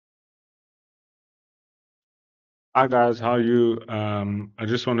Hi guys, how are you? I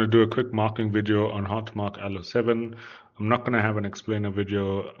just want to do a quick marking video on how to mark LO7. I'm not going to have an explainer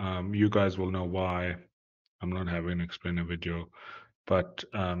video. You guys will know why I'm not having an explainer video. But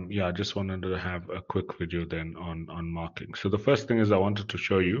yeah, I just wanted to have a quick video then on marking. So the first thing is I wanted to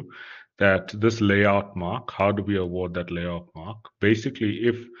show you that this layout mark, how do we award that layout mark? Basically,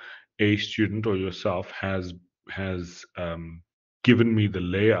 if a student or yourself has given me the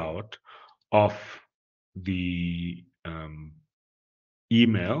layout of the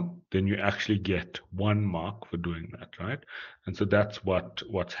email, then you actually get 1 mark for doing that, right? And so that's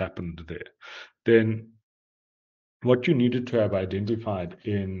what's happened there. Then what you needed to have identified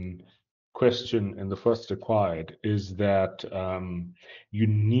in question in the first required is that you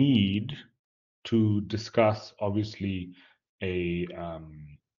need to discuss obviously a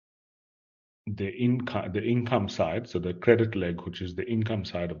the income side, so the credit leg, which is the income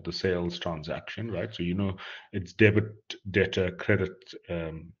side of the sales transaction, right? So it's debit, debtor, credit,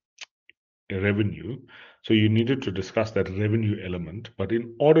 revenue. So you needed to discuss that revenue element, but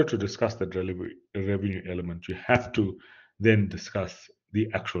in order to discuss that revenue element, you have to then discuss the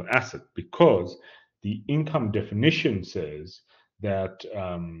actual asset, because the income definition says that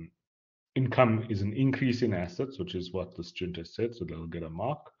income is an increase in assets, which is what the student has said, so they'll get a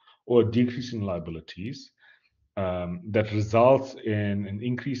mark, or a decrease in liabilities that results in an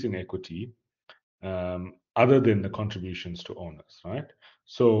increase in equity, other than the contributions to owners, right?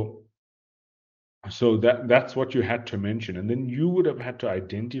 So that's what you had to mention, and then you would have had to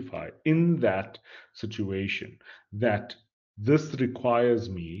identify in that situation that this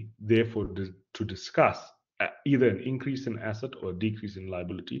requires me, therefore, to discuss either an increase in asset or a decrease in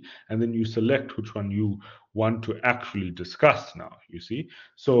liability, and then you select which one you want to actually discuss now. You see,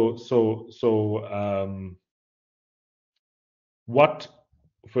 what,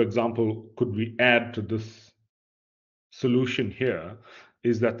 for example, could we add to this solution here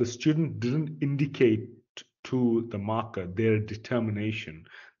is that the student didn't indicate to the marker their determination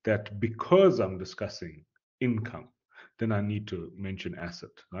that because I'm discussing income, then I need to mention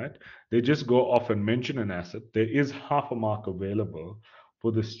asset, right? They just go off and mention an asset. There is half a mark available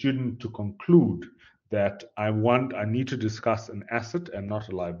for the student to conclude that I need to discuss an asset and not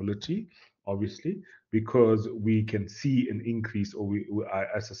a liability, obviously, because we can see an increase, or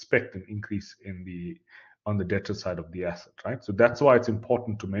I suspect an increase in the on the debtor side of the asset, right? So that's why it's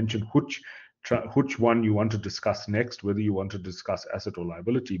important to mention which one you want to discuss next, whether you want to discuss asset or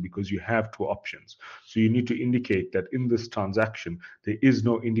liability, because you have two options. So you need to indicate that in this transaction, there is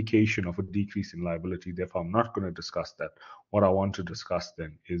no indication of a decrease in liability. Therefore, I'm not going to discuss that. What I want to discuss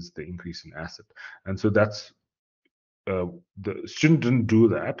then is the increase in asset. And so that's the student didn't do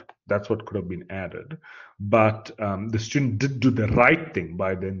that. That's what could have been added. But the student did do the right thing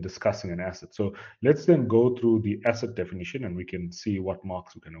by then discussing an asset. So let's then go through the asset definition and we can see what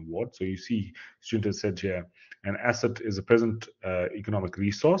marks we can award. So you see, student has said here, an asset is a present economic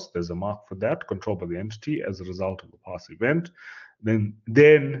resource. There's a mark for that, controlled by the entity as a result of a past event. Then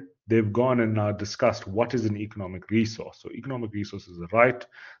they've gone and now discussed what is an economic resource. So economic resource is a right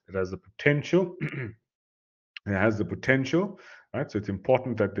that has the potential it has the potential, right? So it's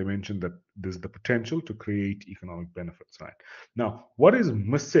important that they mention that there's the potential to create economic benefits, right? Now, what is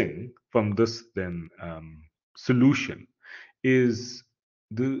missing from this then solution is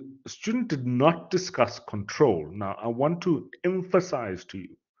the student did not discuss control. Now, I want to emphasize to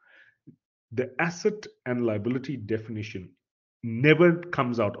you the asset and liability definition never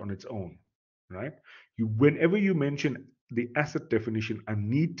comes out on its own, right? Whenever you mention the asset definition, I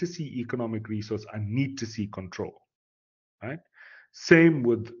need to see economic resource, I need to see control, right? Same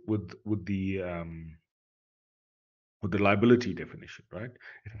with the liability definition, right?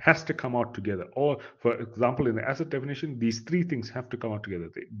 It has to come out together. Or, for example, in the asset definition, these three things have to come out together.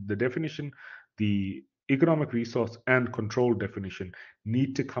 The definition, the economic resource, and control definition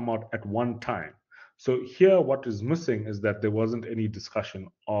need to come out at one time. So here, what is missing is that there wasn't any discussion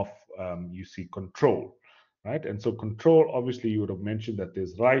of, you see, control, right? And so control, obviously, you would have mentioned that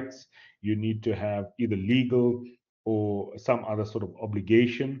there's rights. You need to have either legal or some other sort of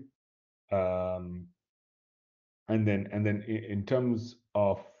obligation. Um, and then in terms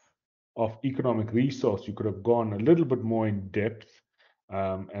of economic resource, you could have gone a little bit more in depth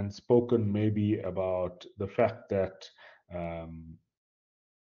and spoken maybe about the fact that um,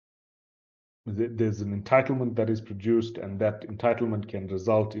 there's an entitlement that is produced, and that entitlement can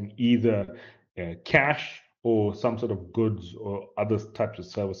result in either cash or some sort of goods or other types of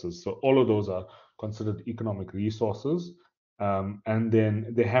services. So all of those are considered economic resources, and then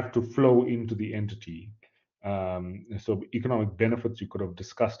they have to flow into the entity. So economic benefits, you could have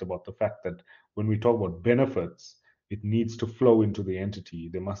discussed about the fact that when we talk about benefits, it needs to flow into the entity.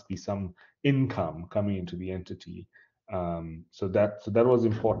 There must be some income coming into the entity. So that was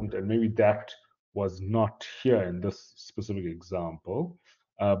important, and maybe that was not here in this specific example.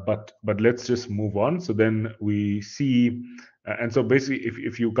 But let's just move on. So then we see, and so basically,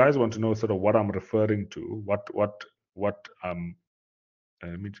 if you guys want to know sort of what I'm referring to, what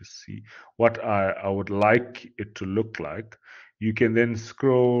let me just see what I would like it to look like. You can then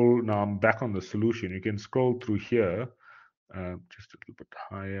scroll. Now I'm back on the solution. You can scroll through here, just a little bit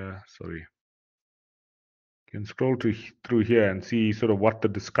higher. Sorry. You can scroll through here and see sort of what the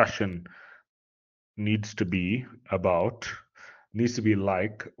discussion needs to be about, needs to be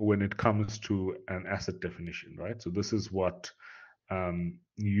like when it comes to an asset definition, right? So this is what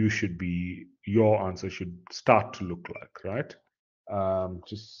your answer should start to look like, right?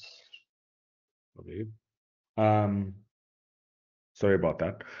 Just okay. Um, Sorry about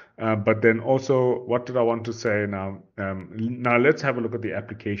that. But then also, what did I want to say now? Now let's have a look at the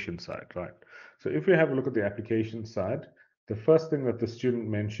application side, right? So if we have a look at the application side, the first thing that the student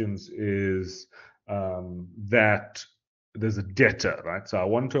mentions is that there's a debtor, right? So I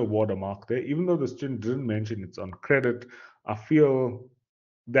want to award a mark there, even though the student didn't mention it's on credit. I feel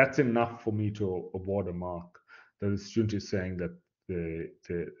that's enough for me to award a mark. That the student is saying that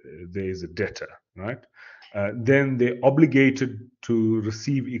there is a debtor, right? Then they're obligated to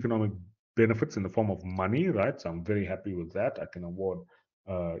receive economic benefits in the form of money, right? So I'm very happy with that. I can award,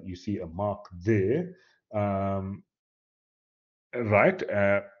 you see, a mark there. Um, right?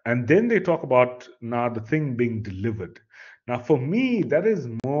 And then they talk about now the thing being delivered. Now, for me, that is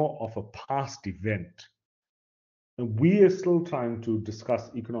more of a past event. And we are still trying to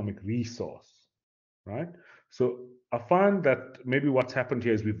discuss economic resource, right? So I find that maybe what's happened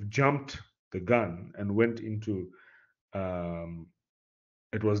here is we've jumped the gun and went into um,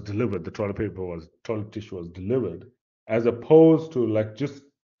 it was delivered, the toilet tissue was delivered, as opposed to like just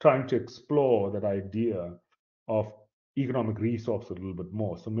trying to explore that idea of economic resource a little bit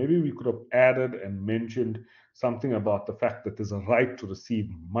more. So maybe we could have added and mentioned something about the fact that there's a right to receive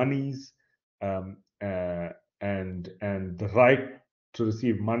monies, um, uh, and the right to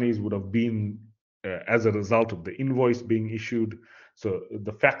receive monies would have been as a result of the invoice being issued. So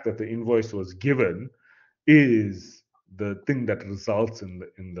the fact that the invoice was given is the thing that results in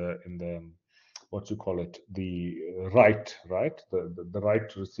the what you call it, the right, the right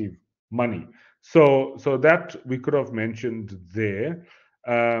to receive money. So that we could have mentioned there.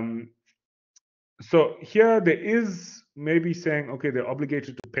 um, so here there is maybe saying, okay, they're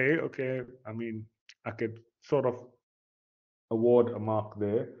obligated to pay. Okay, I mean, I could sort of award a mark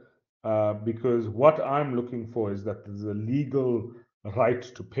there, because what I'm looking for is that there's a legal right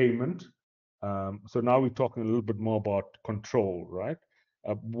to payment. So now we're talking a little bit more about control, right?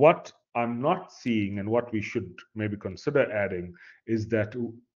 What I'm not seeing, and what we should maybe consider adding, is that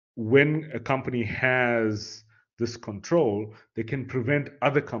when a company has this control, they can prevent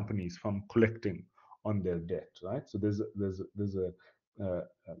other companies from collecting on their debt, right? So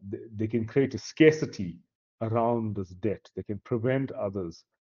they can create a scarcity around this debt. They can prevent others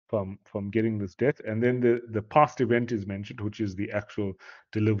from getting this debt. And then the past event is mentioned, which is the actual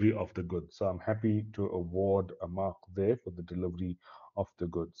delivery of the goods. So I'm happy to award a mark there for the delivery of the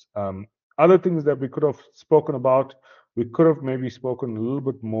goods. Other things that we could have spoken about, we could have maybe spoken a little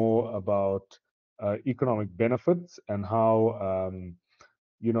bit more about economic benefits and how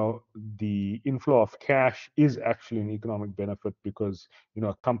the inflow of cash is actually an economic benefit, because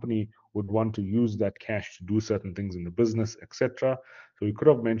a company would want to use that cash to do certain things in the business, etc. So we could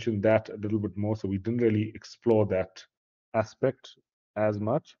have mentioned that a little bit more. So we didn't really explore that aspect as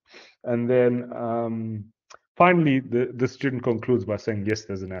much. And then finally, the student concludes by saying, yes,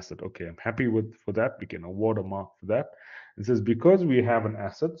 there's an asset. Okay, I'm happy for that. We can award a mark for that. It says, because we have an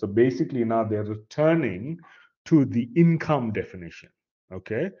asset, so basically now they're returning to the income definition.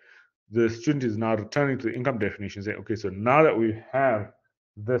 Okay, the student is now returning to the income definition, saying, okay, so now that we have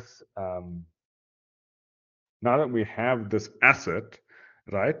this asset,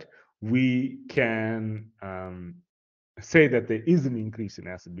 right, we can say that there is an increase in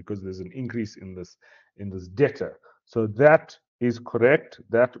asset because there's an increase in this debtor. So that is correct.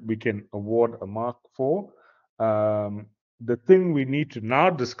 That we can award a mark for. The thing we need to now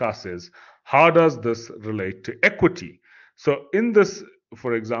discuss is, how does this relate to equity? So in this,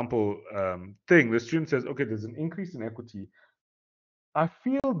 for example, thing, the student says, okay, there's an increase in equity. I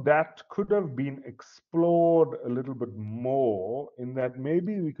feel that could have been explored a little bit more, in that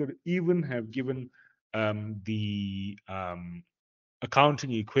maybe we could even have given the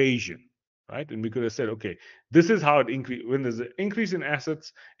accounting equation, right? And we could have said, okay, this is how it increase. When there's an increase in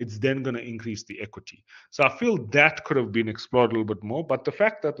assets, it's then going to increase the equity. So I feel that could have been explored a little bit more. But the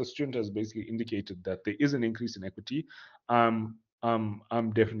fact that the student has basically indicated that there is an increase in equity, I'm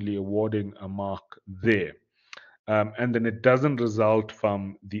definitely awarding a mark there. And then it doesn't result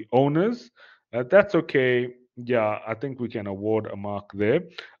from the owners, that's okay. Yeah, I think we can award a mark there.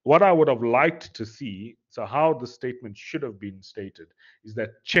 What I would have liked to see, so how the statement should have been stated, is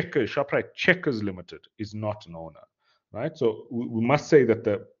that Checkers, Shoprite Checkers Limited is not an owner, right? So we must say that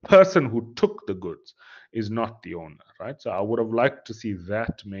the person who took the goods is not the owner, right? So I would have liked to see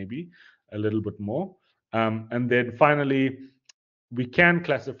that maybe a little bit more. And then finally, we can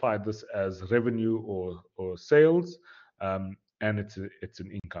classify this as revenue or sales, and it's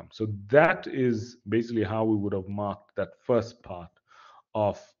an income. So that is basically how we would have marked that first part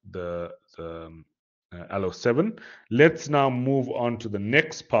of the LO7. Let's now move on to the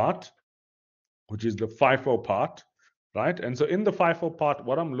next part, which is the FIFO part, right? And so in the FIFO part,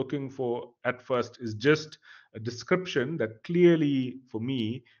 what I'm looking for at first is just a description that clearly, for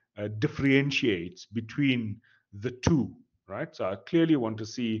me, differentiates between the two, right? So I clearly want to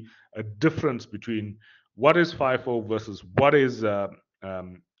see a difference between what is FIFO versus what is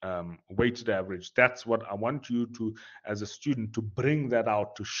weighted average. That's what I want you to, as a student, to bring that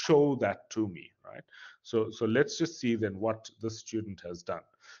out, to show that to me, right? So let's just see then what the student has done.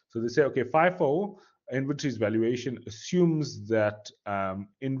 So they say, okay, FIFO, inventories valuation, assumes that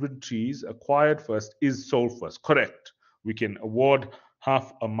inventories acquired first is sold first. Correct. We can award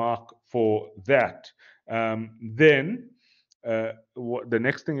half a mark for that. Then the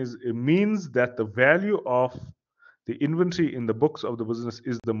next thing is, it means that the value of the inventory in the books of the business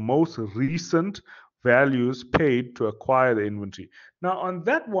is the most recent values paid to acquire the inventory. Now, on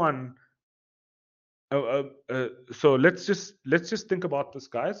that one, so let's just think about this,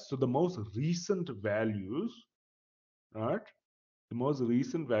 guys. So the most recent values, right? The most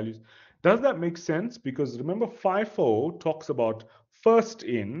recent values. Does that make sense? Because remember, FIFO talks about first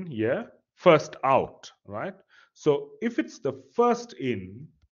in, yeah, first out, right? So if it's the first in,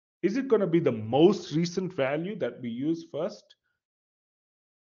 is it going to be the most recent value that we use first?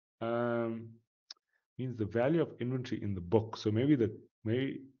 Um, Means the value of inventory in the book. So maybe the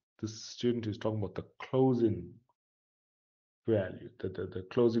student is talking about the closing value, the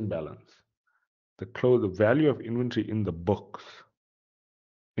closing balance. The value of inventory in the books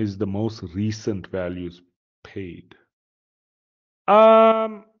is the most recent values paid.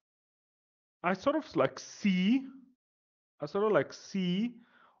 Um, I sort of like see, I sort of like see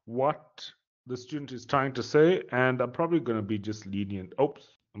what the student is trying to say, and I'm probably going to be just lenient. Oops,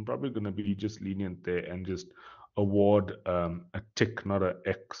 I'm probably going to be just lenient there and just award a tick, not a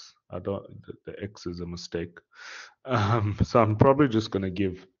X. I don't. The X is a mistake. So I'm probably just going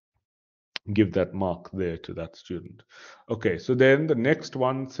to give that mark there to that student. Okay, so then the next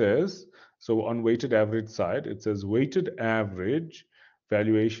one says, so on weighted average side, it says weighted average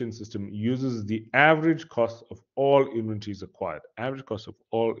valuation system uses the average cost of all inventories acquired. Average cost of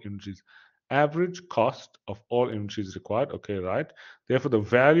all inventories. Average cost of all inventories required. Okay, right. Therefore, the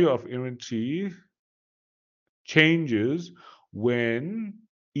value of inventory changes when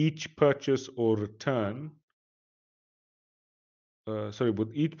each purchase or return,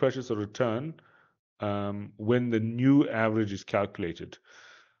 with each purchase or return, when the new average is calculated.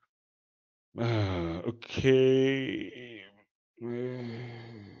 Okay.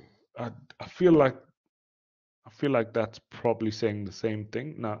 I, I feel like that's probably saying the same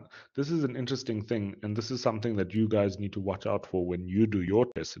thing. Now, this is an interesting thing, and this is something that you guys need to watch out for when you do your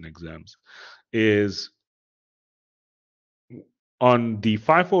tests and exams. Is on the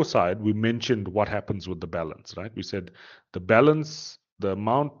FIFO side, we mentioned what happens with the balance, right? We said the balance, the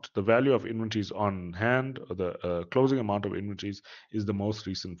amount, the value of inventories on hand, or the closing amount of inventories is the most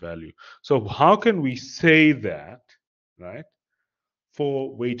recent value. So how can we say that, right?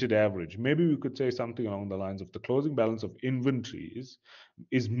 For weighted average, maybe we could say something along the lines of the closing balance of inventories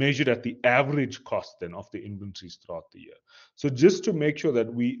is measured at the average cost then of the inventories throughout the year. So just to make sure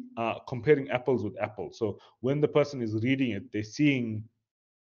that we are comparing apples with apples. So when the person is reading it, they're seeing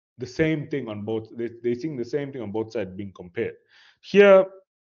the same thing on both. They're seeing the same thing on both sides being compared. Here,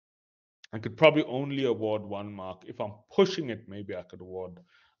 I could probably only award one mark. If I'm pushing it, maybe I could award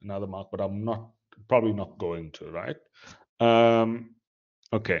another mark, but I'm not probably not going to, right? Um,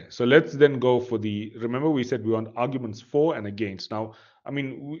 Okay, so let's then go for remember we said we want arguments for and against. Now, I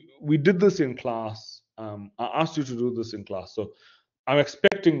mean, we did this in class. I asked you to do this in class. So I'm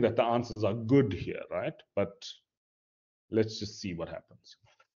expecting that the answers are good here, right? But let's just see what happens.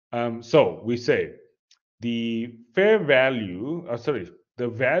 So we say the fair value, the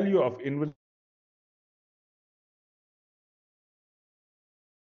value of inventory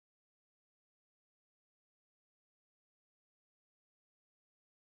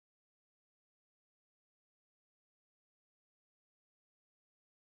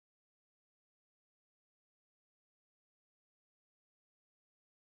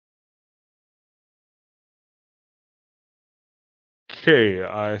Okay,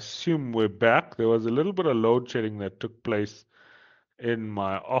 I assume we're back. There was a little bit of load shedding that took place in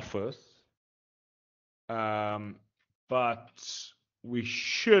my office, um, but we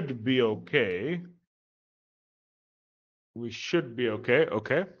should be okay. We should be okay.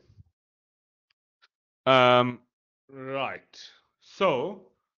 Okay. Um, right. So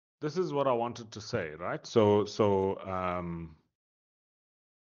this is what I wanted to say, right?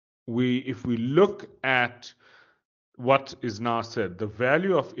 If we look at what is now said, the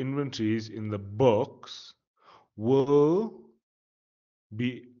value of inventories in the books will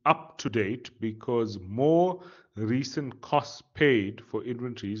be up to date because more recent costs paid for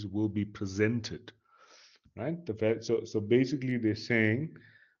inventories will be presented, right? So basically they're saying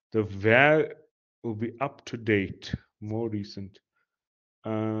the val will be up to date, more recent.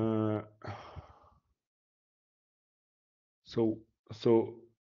 Uh, so so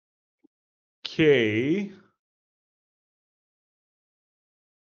K.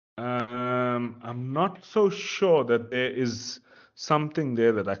 I'm not so sure that there is something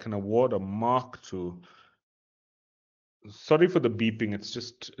there that I can award a mark to. Sorry for the beeping. It's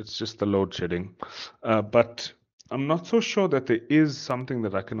just the load shedding. But I'm not so sure that there is something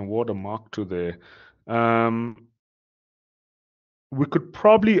that I can award a mark to there. Um, we could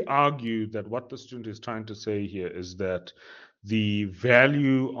probably argue that what the student is trying to say here is that the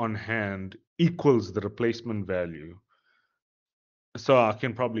value on hand equals the replacement value. So I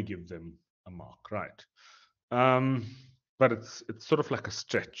can probably give them a mark, right? Um, but it's sort of like a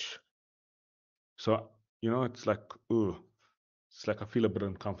stretch. So it's like, ooh, it's like I feel a bit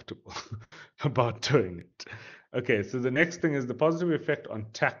uncomfortable about doing it. Okay, so the next thing is the positive effect on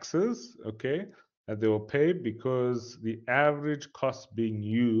taxes, okay, that they will pay because the average cost being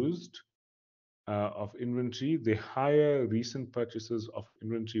used of inventory, the higher recent purchases of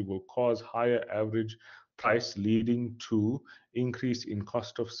inventory will cause higher average price, leading to increase in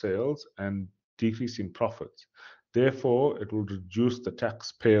cost of sales and decrease in profits. Therefore, it will reduce the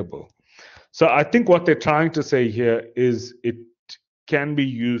tax payable. So I think what they're trying to say here is it can be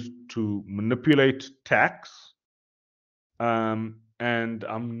used to manipulate tax, and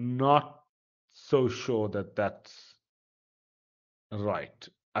I'm not so sure that that's right.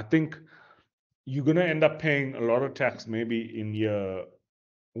 I think you're going to end up paying a lot of tax maybe in year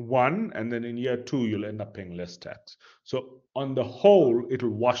one, and then in year two, you'll end up paying less tax. So on the whole, it'll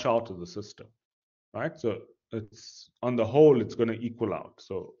wash out of the system, right? So it's on the whole, it's going to equal out.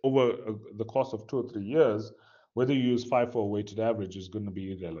 So over the course of 2 or 3 years, whether you use FIFO weighted average is going to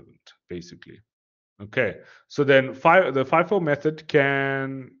be irrelevant, basically. Okay, so then the FIFO method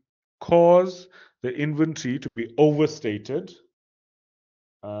can cause the inventory to be overstated.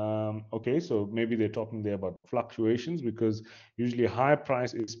 Okay, so maybe they're talking there about fluctuations because usually a high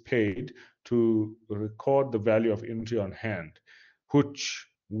price is paid to record the value of inventory on hand, which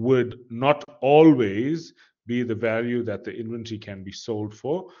would not always be the value that the inventory can be sold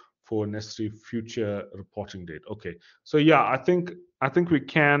for a necessary future reporting date. Okay, so yeah, I think we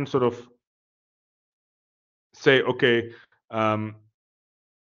can sort of say, okay, um,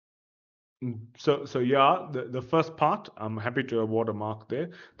 so yeah, the first part, I'm happy to award a mark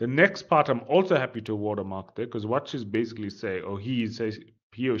there. The next part, I'm also happy to award a mark there because what she's basically saying, or he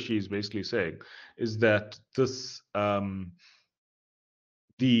or she is basically saying, is that this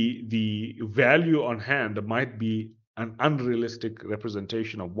the value on hand might be an unrealistic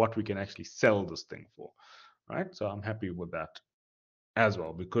representation of what we can actually sell this thing for, right? So I'm happy with that as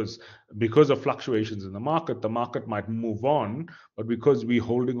well because of fluctuations in the market might move on, but because we're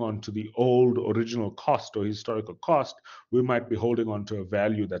holding on to the old original cost or historical cost, we might be holding on to a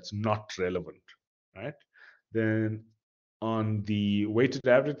value that's not relevant, right? Then on the weighted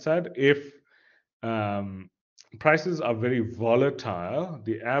average side, if um, prices are very volatile,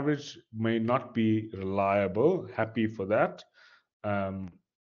 the average may not be reliable. Happy for that. um,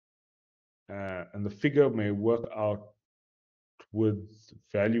 and the figure may work out with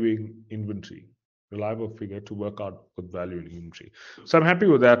valuing inventory, reliable figure to work out with valuing inventory. So I'm happy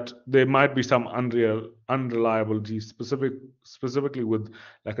with that. There might be some unreliability specifically with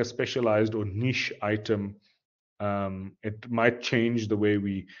like a specialized or niche item. It might change the way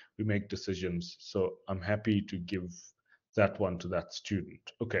we make decisions. So I'm happy to give that one to that student.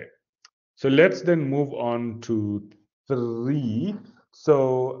 Okay. So let's then move on to 3.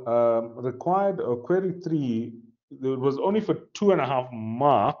 So required or query 3, it was only for 2.5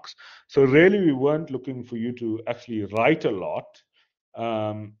 marks. So really, we weren't looking for you to actually write a lot.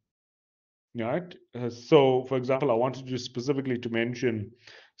 Um, right? So, for example, I wanted you specifically to mention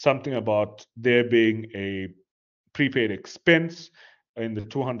something about there being a prepaid expense in the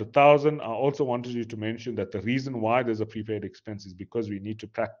 200,000. I also wanted you to mention that the reason why there's a prepaid expense is because we need to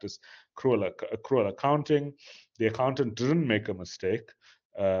practice accrual accounting. The accountant didn't make a mistake,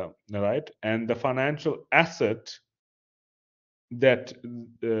 right? And the financial asset that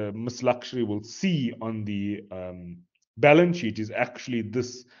Miss Luxury will see on the balance sheet is actually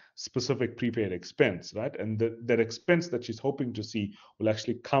this specific prepaid expense, right? And that expense that she's hoping to see will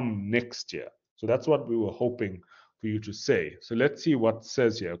actually come next year. So that's what we were hoping for you to say. So let's see what it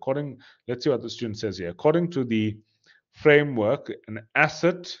says here. Let's see what the student says here. According to the framework, an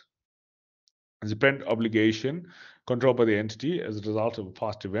asset is a parent obligation controlled by the entity as a result of a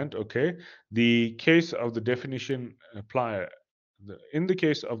past event. Okay. The case of the definition apply in the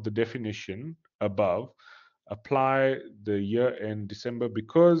case of the definition above, apply the year end December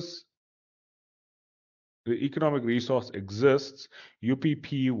because the economic resource exists.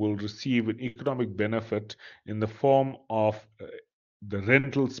 UPP will receive an economic benefit in the form of the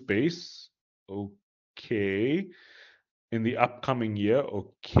rental space. Okay. In the upcoming year.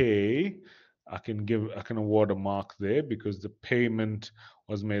 Okay. I can award a mark there because the payment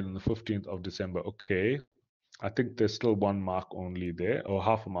was made on the 15th of December. Okay. I think there's still one mark only there, or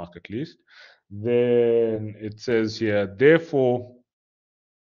half a mark at least. Then it says here, therefore,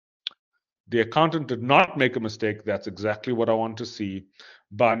 the accountant did not make a mistake. That's exactly what I want to see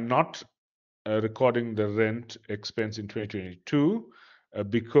by not recording the rent expense in 2022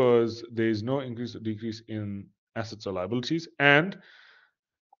 because there is no increase or decrease in assets or liabilities, and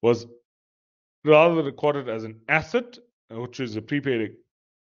was rather recorded as an asset, which is a prepaid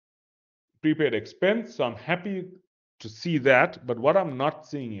expense. So I'm happy to see that. But what I'm not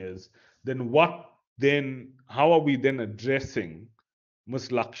seeing is then how are we then addressing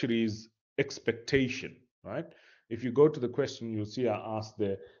Miss Luxury's expectation, right? If you go to the question, you'll see I asked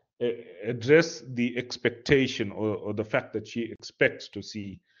there, address the expectation or the fact that she expects to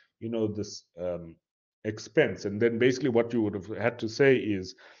see, this expense. And then basically what you would have had to say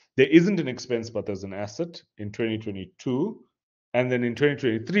is there isn't an expense, but there's an asset in 2022. And then in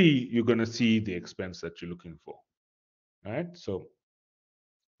 2023, you're going to see the expense that you're looking for, right? So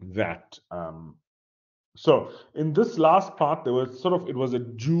that so in this last part, there was it was a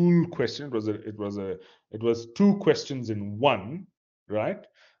dual question. It was two questions in one, right?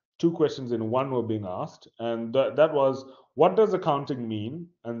 Two questions in one were being asked, and that was what does accounting mean,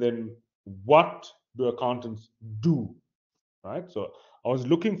 and then what do accountants do, right? So I was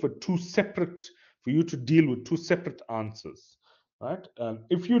looking for for you to deal with two separate answers, right?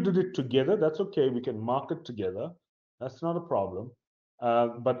 If you did it together, that's okay. We can mark it together. That's not a problem.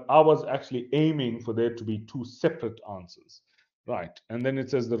 But I was actually aiming for there to be two separate answers, right? And then it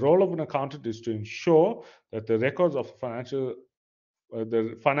says the role of an accountant is to ensure that the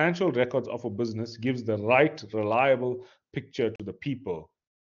financial records of a business gives the right, reliable picture to the people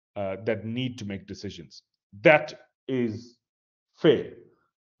that need to make decisions. That is fair,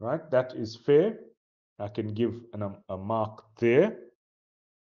 right? That is fair. I can give a mark there.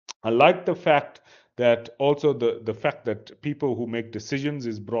 I like the fact that also the fact that people who make decisions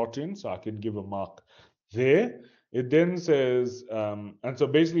is brought in, so I can give a mark there. It then says, and so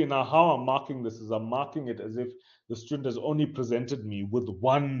basically now how I'm marking this is I'm marking it as if the student has only presented me with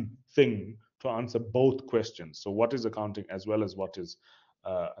one thing to answer both questions. So what is accounting as well as what is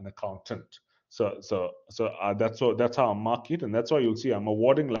an accountant. That's how I mark it, and that's why you'll see I'm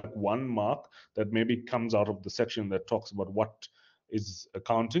awarding like one mark that maybe comes out of the section that talks about what is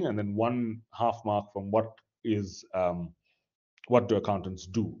accounting, and then one half mark from what do accountants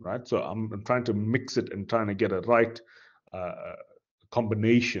do, right? So I'm trying to mix it and trying to get a right uh,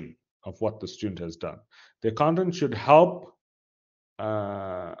 combination of what the student has done. The accountant should help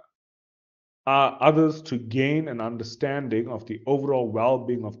uh, others to gain an understanding of the overall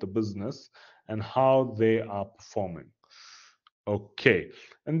well-being of the business and how they are performing. Okay,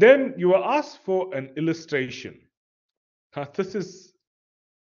 and then you were asked for an illustration.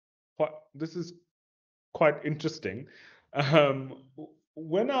 This is quite interesting. Um,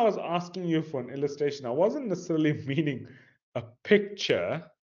 when I was asking you for an illustration, I wasn't necessarily meaning a picture,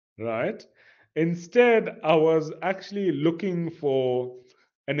 right? Instead, I was actually looking for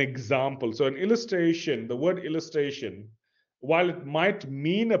an example. So, an illustration, the word illustration, while it might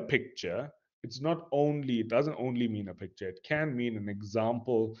mean a picture, it doesn't only mean a picture. It can mean an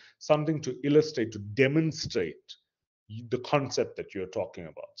example, something to illustrate, to demonstrate the concept that you're talking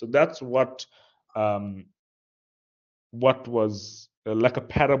about. So that's um, what was like a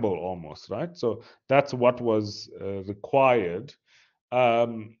parable almost, right? So that's what was required,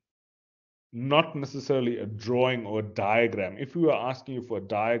 um, not necessarily a drawing or a diagram. If we were asking you for a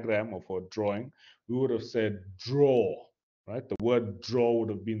diagram or for a drawing, we would have said draw, right? The word draw would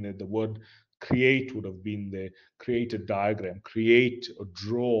have been there. The word create would have been there. Create a diagram, create or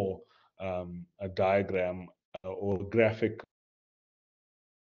draw a diagram or a graphic.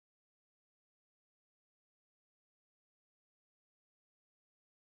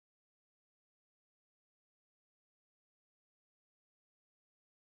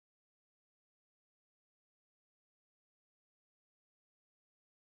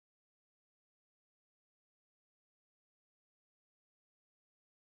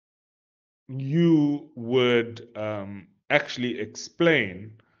 You would actually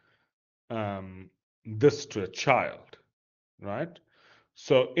explain this to a child, right?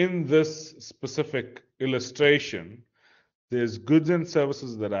 So in this specific illustration, there's goods and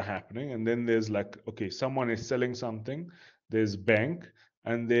services that are happening, and then there's like, okay, someone is selling something, there's bank,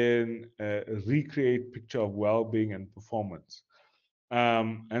 and then a recreate picture of well-being and performance.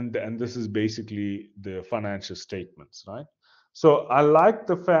 And this is basically the financial statements, right? So I like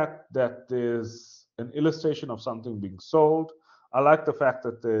the fact that there's an illustration of something being sold. I like the fact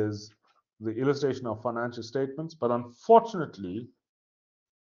that there's the illustration of financial statements, but unfortunately,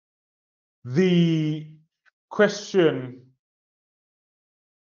 the question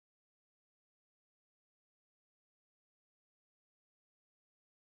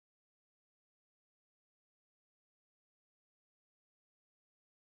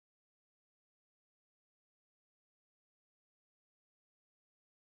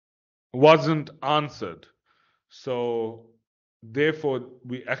wasn't answered. So therefore,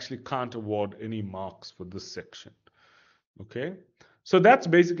 we actually can't award any marks for this section. Okay, so that's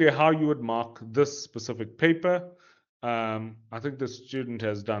basically how you would mark this specific paper. I think the student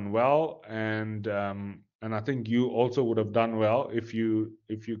has done well, and I think you also would have done well if you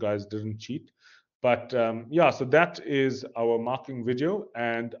guys didn't cheat. But yeah, so that is our marking video,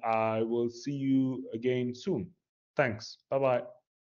 and I will see you again soon. Thanks. Bye bye.